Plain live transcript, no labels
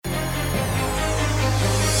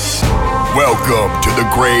Welcome to the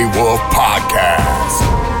Grey Wolf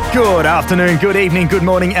Podcast. Good afternoon, good evening, good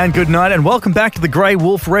morning, and good night, and welcome back to the Grey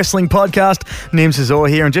Wolf Wrestling Podcast. Nims Azor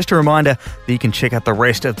here, and just a reminder that you can check out the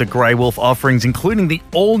rest of the Grey Wolf offerings, including the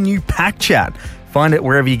all-new Pack Chat. Find it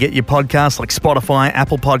wherever you get your podcasts, like Spotify,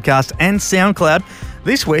 Apple Podcasts, and SoundCloud.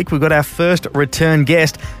 This week, we've got our first return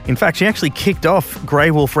guest. In fact, she actually kicked off Grey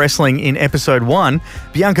Wolf Wrestling in episode 1.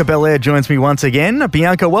 Bianca Belair joins me once again.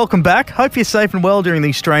 Bianca, welcome back. Hope you're safe and well during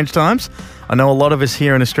these strange times. I know a lot of us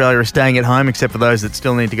here in Australia are staying at home, except for those that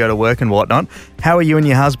still need to go to work and whatnot. How are you and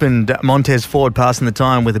your husband, Montez Ford, passing the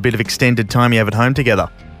time with a bit of extended time you have at home together?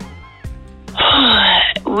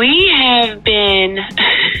 We have been...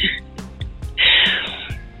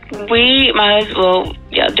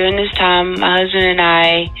 during this time, my husband and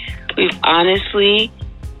I, we've honestly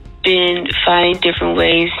been finding different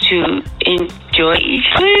ways to enjoy each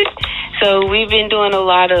other. So we've been doing a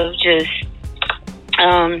lot of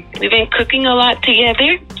we've been cooking a lot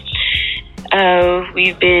together.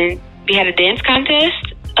 We had a dance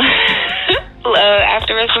contest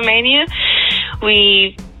after WrestleMania.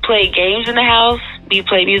 We played games in the house. We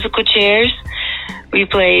played musical chairs. We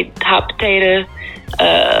played hot potato.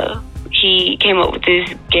 He came up with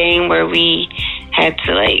this game where we had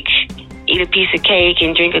to eat a piece of cake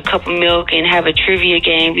and drink a cup of milk and have a trivia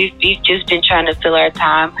game. We've just been trying to fill our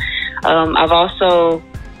time. I've also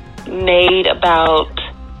made about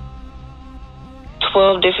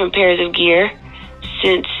 12 different pairs of gear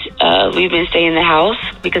since we've been staying in the house,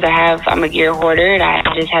 because I'm a gear hoarder, and I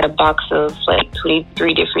just had a box of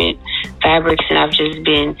 23 different fabrics, and I've just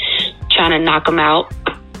been trying to knock them out.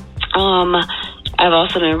 I've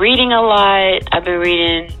also been reading a lot. I've been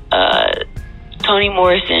reading Toni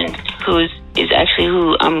Morrison, who is actually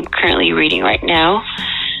who I'm currently reading right now.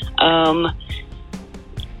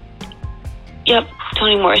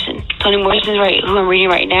 Toni Morrison. Toni Morrison's who I'm reading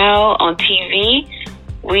right now on TV.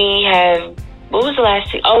 What was the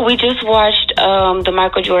last thing? Oh, we just watched the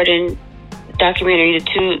Michael Jordan documentary,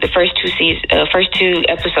 the first two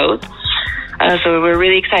episodes. So we're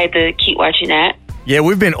really excited to keep watching that. Yeah,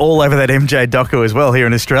 we've been all over that MJ doco as well here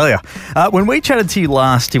in Australia. When we chatted to you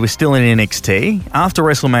last, you were still in NXT. After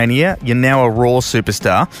WrestleMania, you're now a Raw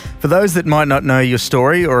superstar. For those that might not know your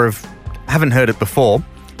story or haven't heard it before,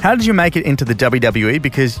 how did you make it into the WWE?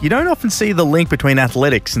 Because you don't often see the link between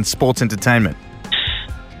athletics and sports entertainment.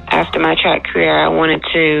 After my track career, I wanted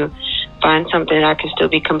to find something that I could still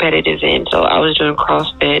be competitive in. So I was doing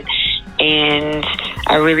CrossFit, and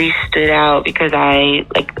I really stood out because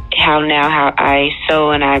how I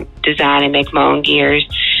sew and I design and make my own gears.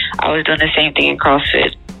 I was doing the same thing in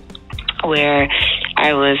CrossFit, where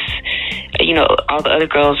I was, all the other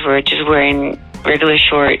girls were just wearing regular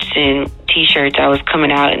shorts and T-shirts. I was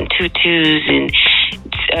coming out in tutus and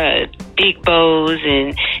big bows,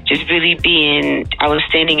 and just really I was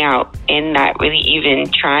standing out and not really even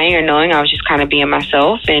trying or knowing. I was just kind of being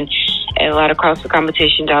myself. And at a lot of CrossFit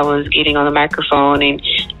competitions, I was getting on the microphone and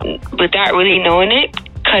without really knowing it,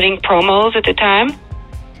 cutting promos at the time.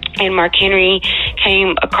 And Mark Henry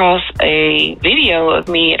came across a video of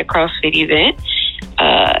me at a CrossFit event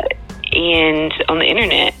and on the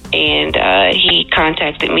internet, and he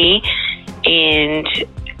contacted me and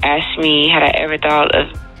asked me had I ever thought of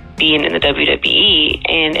being in the WWE.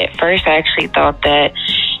 And at first I actually thought that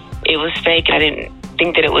it was fake. I didn't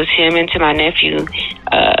think that it was him, until my nephew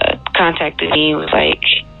contacted me and was like,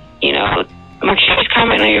 Mark, you just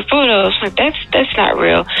comment on your photos. Like, that's not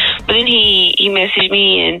real. But then he messaged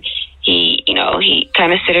me, and he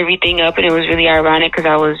kind of set everything up, and it was really ironic because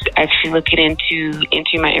I was actually looking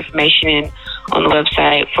into my information on the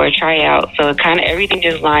website for a tryout. So kind of everything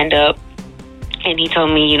just lined up. And he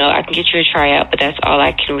told me, I can get you a tryout, but that's all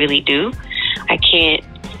I can really do. I can't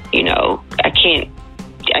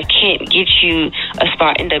get you a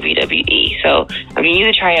spot in WWE. So I'm giving you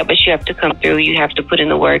the tryout, but you have to come through. You have to put in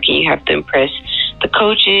the work, and you have to impress the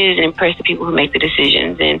coaches and impress the people who make the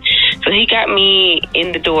decisions. And so he got me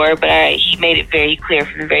in the door, but he made it very clear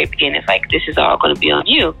from the very beginning. It's like, this is all going to be on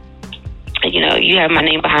you. You have my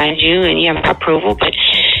name behind you, and you have my approval, but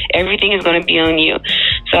everything is going to be on you.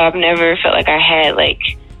 So I've never felt like I had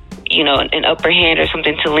an upper hand or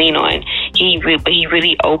something to lean on. He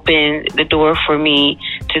really opened the door for me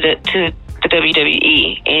to the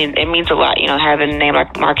WWE, and it means a lot, having a name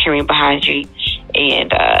like Mark Henry behind you.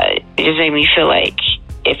 And it just made me feel like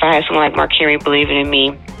if I had someone like Mark Henry believing in me,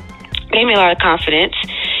 it gave me a lot of confidence,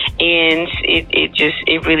 and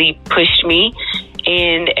it really pushed me.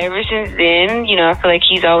 And ever since then, I feel like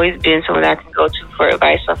he's always been someone that I can go to for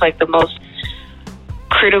advice. So I feel like the most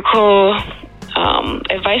critical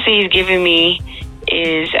advice that he's given me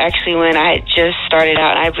is actually when I had just started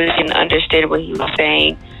out. And I really didn't understand what he was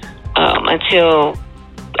saying until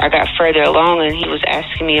I got further along, and he was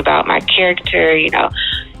asking me about my character.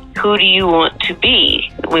 Who do you want to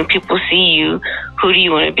be? When people see you, who do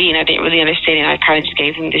you want to be? And I didn't really understand it. I kind of just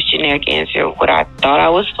gave him this generic answer of what I thought I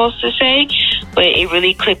was supposed to say. But it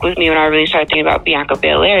really clicked with me when I really started thinking about Bianca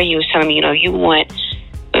Belair. He was telling me, you want,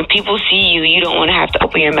 when people see you, you don't want to have to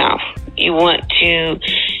open your mouth. You want to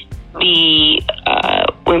be,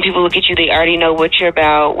 when people look at you, they already know what you're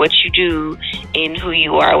about, what you do, and who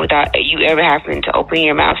you are without you ever having to open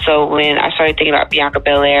your mouth. So when I started thinking about Bianca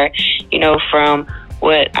Belair, from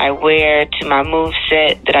what I wear to my move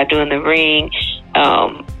set that I do in the ring,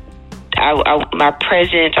 my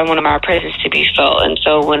presence, I wanted my presence to be felt. And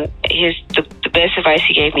so when the best advice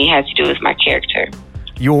he gave me had to do with my character.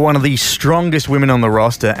 You're one of the strongest women on the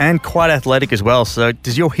roster and quite athletic as well. So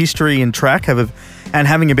does your history in track and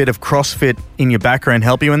having a bit of CrossFit in your background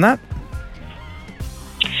help you in that?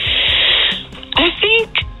 I think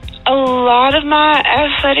a lot of my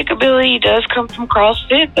athletic ability does come from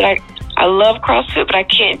CrossFit, but I love CrossFit, but I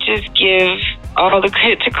can't just give all the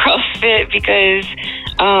credit to CrossFit because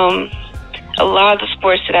a lot of the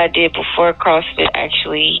sports that I did before CrossFit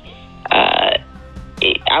actually,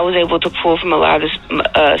 I was able to pull from a lot of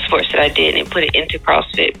the sports that I did and put it into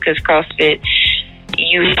CrossFit, because CrossFit,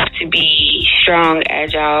 you have to be strong,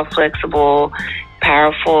 agile, flexible,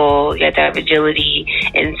 powerful, you have to have agility.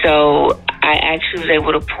 And so I actually was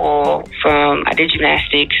able to pull from, I did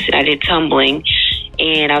gymnastics and I did tumbling,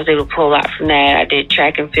 and I was able to pull a lot from that. I did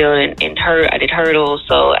track and field and I did hurdles,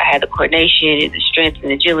 so I had the coordination and the strength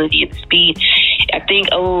and agility and the speed. I think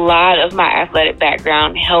a lot of my athletic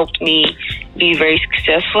background helped me be very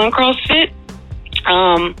successful in CrossFit.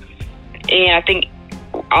 And I think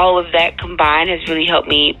all of that combined has really helped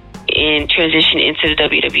me in transition into the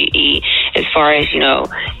WWE. As far as,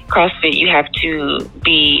 CrossFit, you have to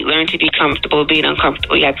learn to be comfortable being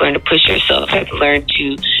uncomfortable. You have to learn to push yourself. You have to learn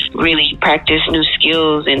to really practice new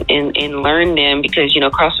skills and learn them, because,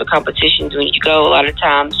 CrossFit competitions, when you go, a lot of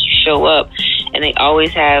times you show up and they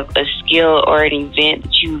always have a skill or an event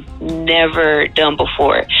that you've never done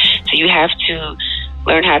before. So you have to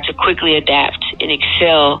learn how to quickly adapt and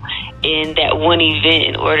excel in that one event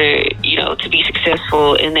in order, to be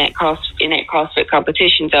successful in that CrossFit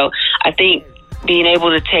competition. So I think being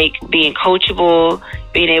coachable,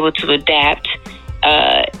 being able to adapt,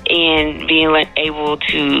 and being able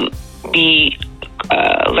to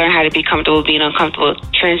learn how to be comfortable being uncomfortable,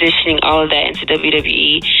 transitioning all of that into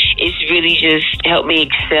WWE, it's really just helped me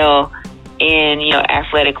excel in,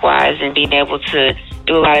 athletic wise, and being able to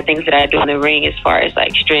do a lot of things that I do in the ring as far as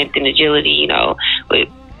like strength and agility, with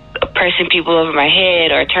pressing people over my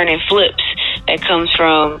head or turning flips. That comes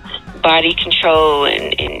from body control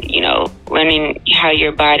and learning how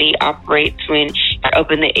your body operates when you're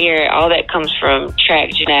up in the air. All that comes from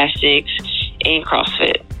track, gymnastics, and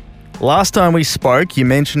CrossFit. Last time we spoke, you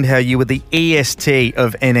mentioned how you were the EST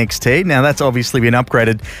of NXT. Now, that's obviously been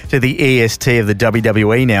upgraded to the EST of the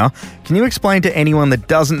WWE now. Can you explain to anyone that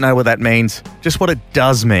doesn't know what that means, just what it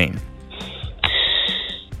does mean?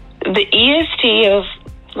 The EST of,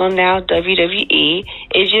 now WWE,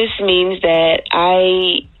 it just means that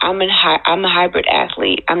I'm a hybrid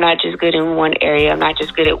athlete. I'm not just good in one area. I'm not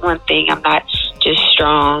just good at one thing. I'm not just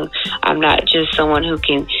strong. I'm not just someone who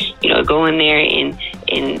can, go in there and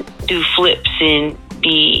do flips and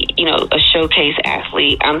be, a showcase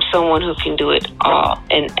athlete. I'm someone who can do it all.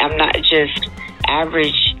 And I'm not just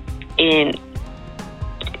average in,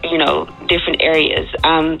 different areas.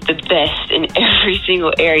 I'm the best in every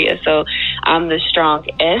single area. So I'm the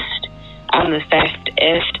strongest, I'm the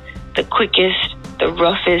fastest, the quickest, the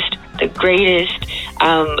roughest, the greatest,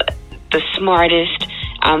 the smartest,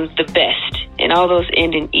 I'm the best. And all those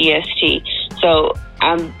end in EST. So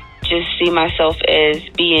I'm just see myself as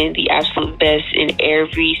being the absolute best in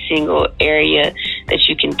every single area that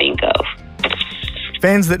you can think of.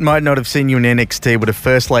 Fans that might not have seen you in NXT would have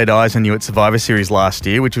first laid eyes on you at Survivor Series last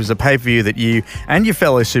year, which was a pay-per-view that you and your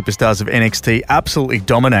fellow superstars of NXT absolutely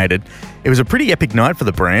dominated. It was a pretty epic night for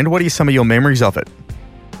the brand. What are some of your memories of it?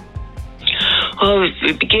 Well,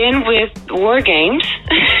 it began with War Games,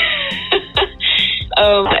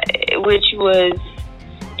 which was,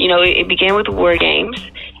 it began with War Games,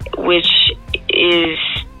 which is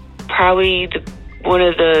probably one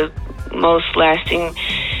of the most lasting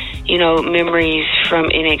memories from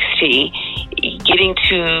NXT. Getting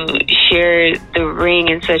to share the ring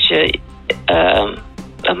in such a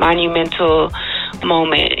monumental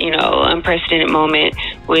moment, unprecedented moment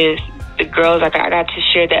with the girls. I got to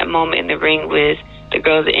share that moment in the ring with the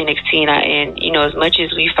girls at NXT, and you know, as much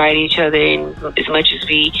as we fight each other and as much as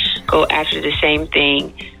we go after the same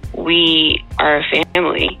thing, we are a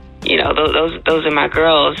family. You know, those are my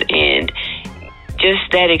girls, and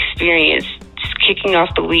just that experience, just kicking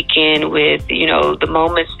off the weekend with, you know, the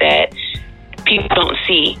moments that people don't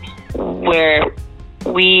see, where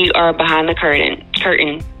we are behind the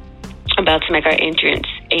curtain about to make our entrance,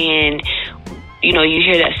 and you know, you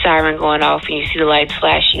hear that siren going off and you see the lights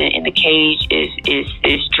flashing and the cage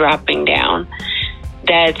is dropping down.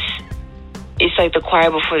 It's like the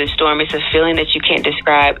quiet before the storm. It's a feeling that you can't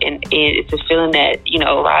describe, and it's a feeling that, you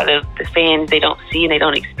know, a lot of the fans, they don't see and they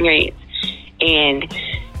don't experience. And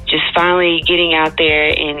just finally getting out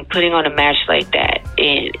there and putting on a match like that,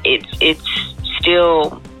 and it's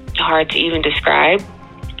still hard to even describe,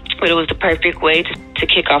 but it was the perfect way to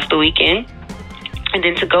kick off the weekend. And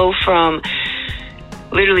then to go from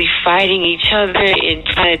literally fighting each other and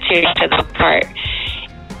trying to tear each other apart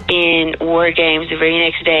in War Games the very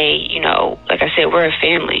next day, you know, like I said, we're a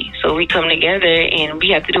family. So we come together and we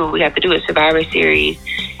have to do what we have to do at Survivor Series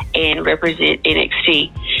and represent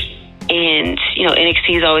NXT. And, you know,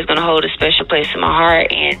 NXT is always going to hold a special place in my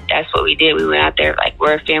heart, and that's what we did. We went out there like,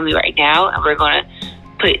 we're a family right now, and we're going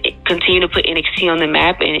to continue to put NXT on the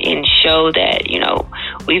map and show that, you know,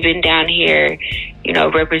 we've been down here, you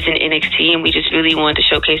know, representing NXT, and we just really wanted to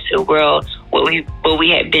showcase to the world what we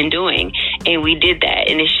had been doing, and we did that.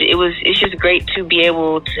 And it's just great to be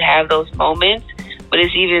able to have those moments, but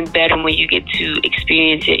it's even better when you get to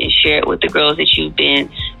experience it and share it with the girls that you've been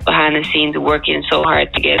behind the scenes working so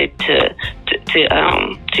hard together to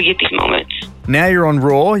get these moments. Now you're on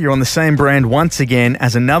Raw. You're on the same brand once again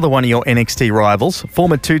as another one of your NXT rivals,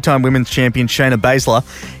 former two-time women's champion Shayna Baszler.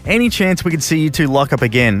 Any chance we could see you two lock up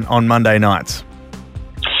again on Monday nights?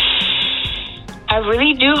 I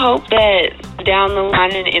really do hope that down the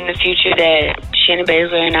line in the future that Shayna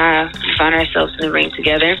Baszler and I find ourselves in the ring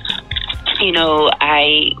together. You know,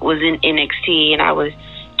 I was in NXT and I was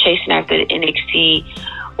chasing after the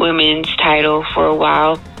NXT women's title for a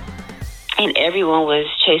while, and everyone was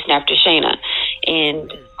chasing after Shayna,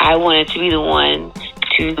 and I wanted to be the one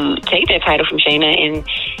to take that title from Shayna. And,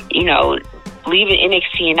 you know, leaving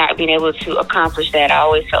NXT and not being able to accomplish that, I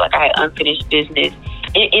always felt like I had unfinished business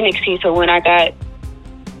in NXT. So when I got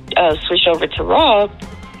switched over to Raw,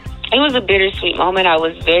 it was a bittersweet moment. I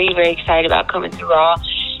was very, very excited about coming to Raw.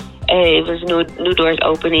 It was new doors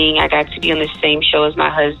opening. I got to be on the same show as my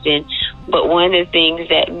husband. But one of the things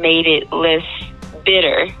that made it less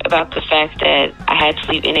bitter about the fact that I had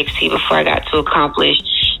to leave NXT before I got to accomplish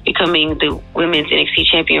becoming the women's NXT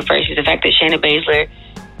champion first is the fact that Shayna Baszler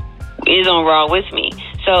is on Raw with me.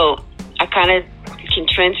 So I kind of can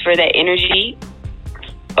transfer that energy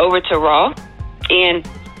over to Raw and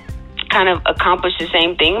kind of accomplish the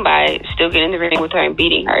same thing by still getting in the ring with her and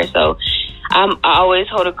beating her. So I always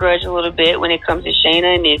hold a grudge a little bit when it comes to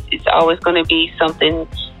Shayna, and it's always going to be something.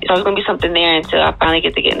 It's always going to be something there until I finally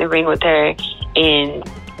get in the ring with her and,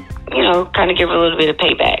 you know, kind of give her a little bit of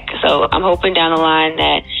payback. So I'm hoping down the line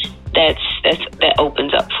that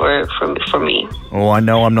opens up for me. Oh, I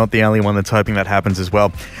know I'm not the only one that's hoping that happens as well.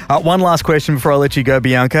 One last question before I let you go,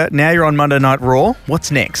 Bianca. Now you're on Monday Night Raw.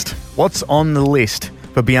 What's next? What's on the list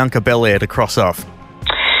for Bianca Belair to cross off?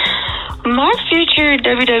 My future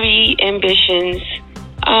WWE ambitions,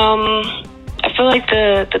 I feel like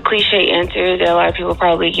the cliche answer that a lot of people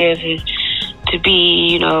probably give is to be,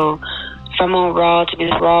 you know, if I'm on Raw, to be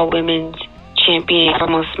the Raw Women's Champion. If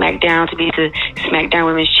I'm on SmackDown, to be the SmackDown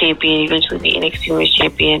Women's Champion, eventually be NXT Women's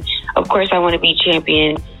Champion. Of course, I want to be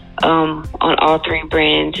champion on all three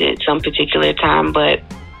brands at some particular time, but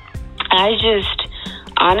I just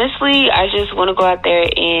want to go out there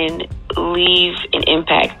and leave an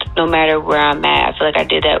impact no matter where I'm at. I feel like I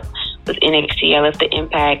did that with NXT. I left the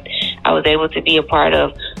impact. I was able to be a part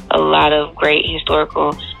of a lot of great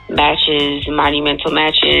historical matches, monumental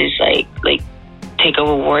matches, like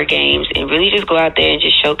TakeOver War Games, and really just go out there and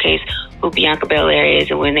just showcase who Bianca Belair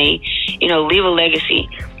is. And when they, you know, leave a legacy,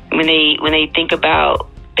 when they think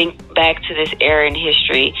back to this era in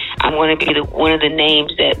history, I want to be one of the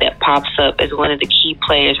names that pops up as one of the key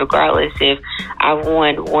players, regardless if I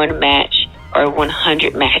won one match or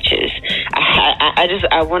 100 matches.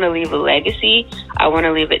 I want to leave a legacy. I want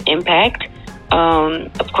to leave an impact.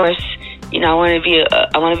 Of course, you know, I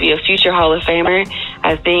want to be a future Hall of Famer.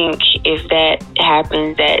 I think if that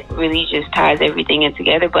happens, that really just ties everything in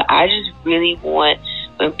together. But I just really want,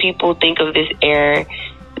 when people think of this era,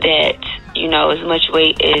 that, you know, as much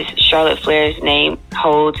weight as Charlotte Flair's name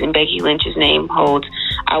holds and Becky Lynch's name holds,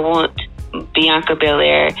 I want Bianca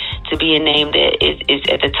Belair to be a name that is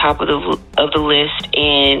at the top of the list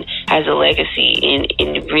and has a legacy.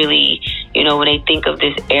 And really, you know, when they think of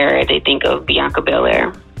this era, they think of Bianca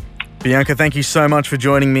Belair. Bianca, thank you so much for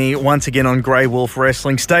joining me once again on Grey Wolf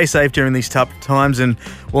Wrestling. Stay safe during these tough times, and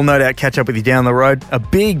we'll no doubt catch up with you down the road. A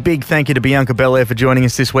big, big thank you to Bianca Belair for joining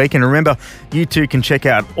us this week. And remember, you too can check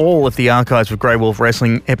out all of the archives of Grey Wolf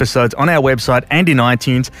Wrestling episodes on our website and in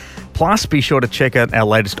iTunes. Plus, be sure to check out our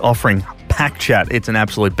latest offering, Pack Chat. It's an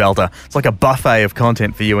absolute belter. It's like a buffet of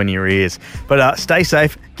content for you and your ears. But stay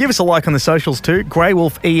safe. Give us a like on the socials too. Grey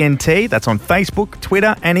Wolf ENT. That's on Facebook,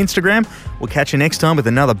 Twitter, and Instagram. We'll catch you next time with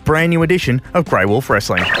another brand new edition of Grey Wolf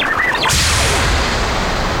Wrestling.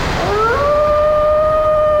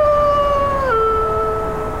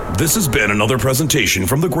 This has been another presentation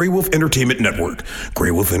from the Grey Wolf Entertainment Network,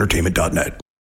 greywolfentertainment.net.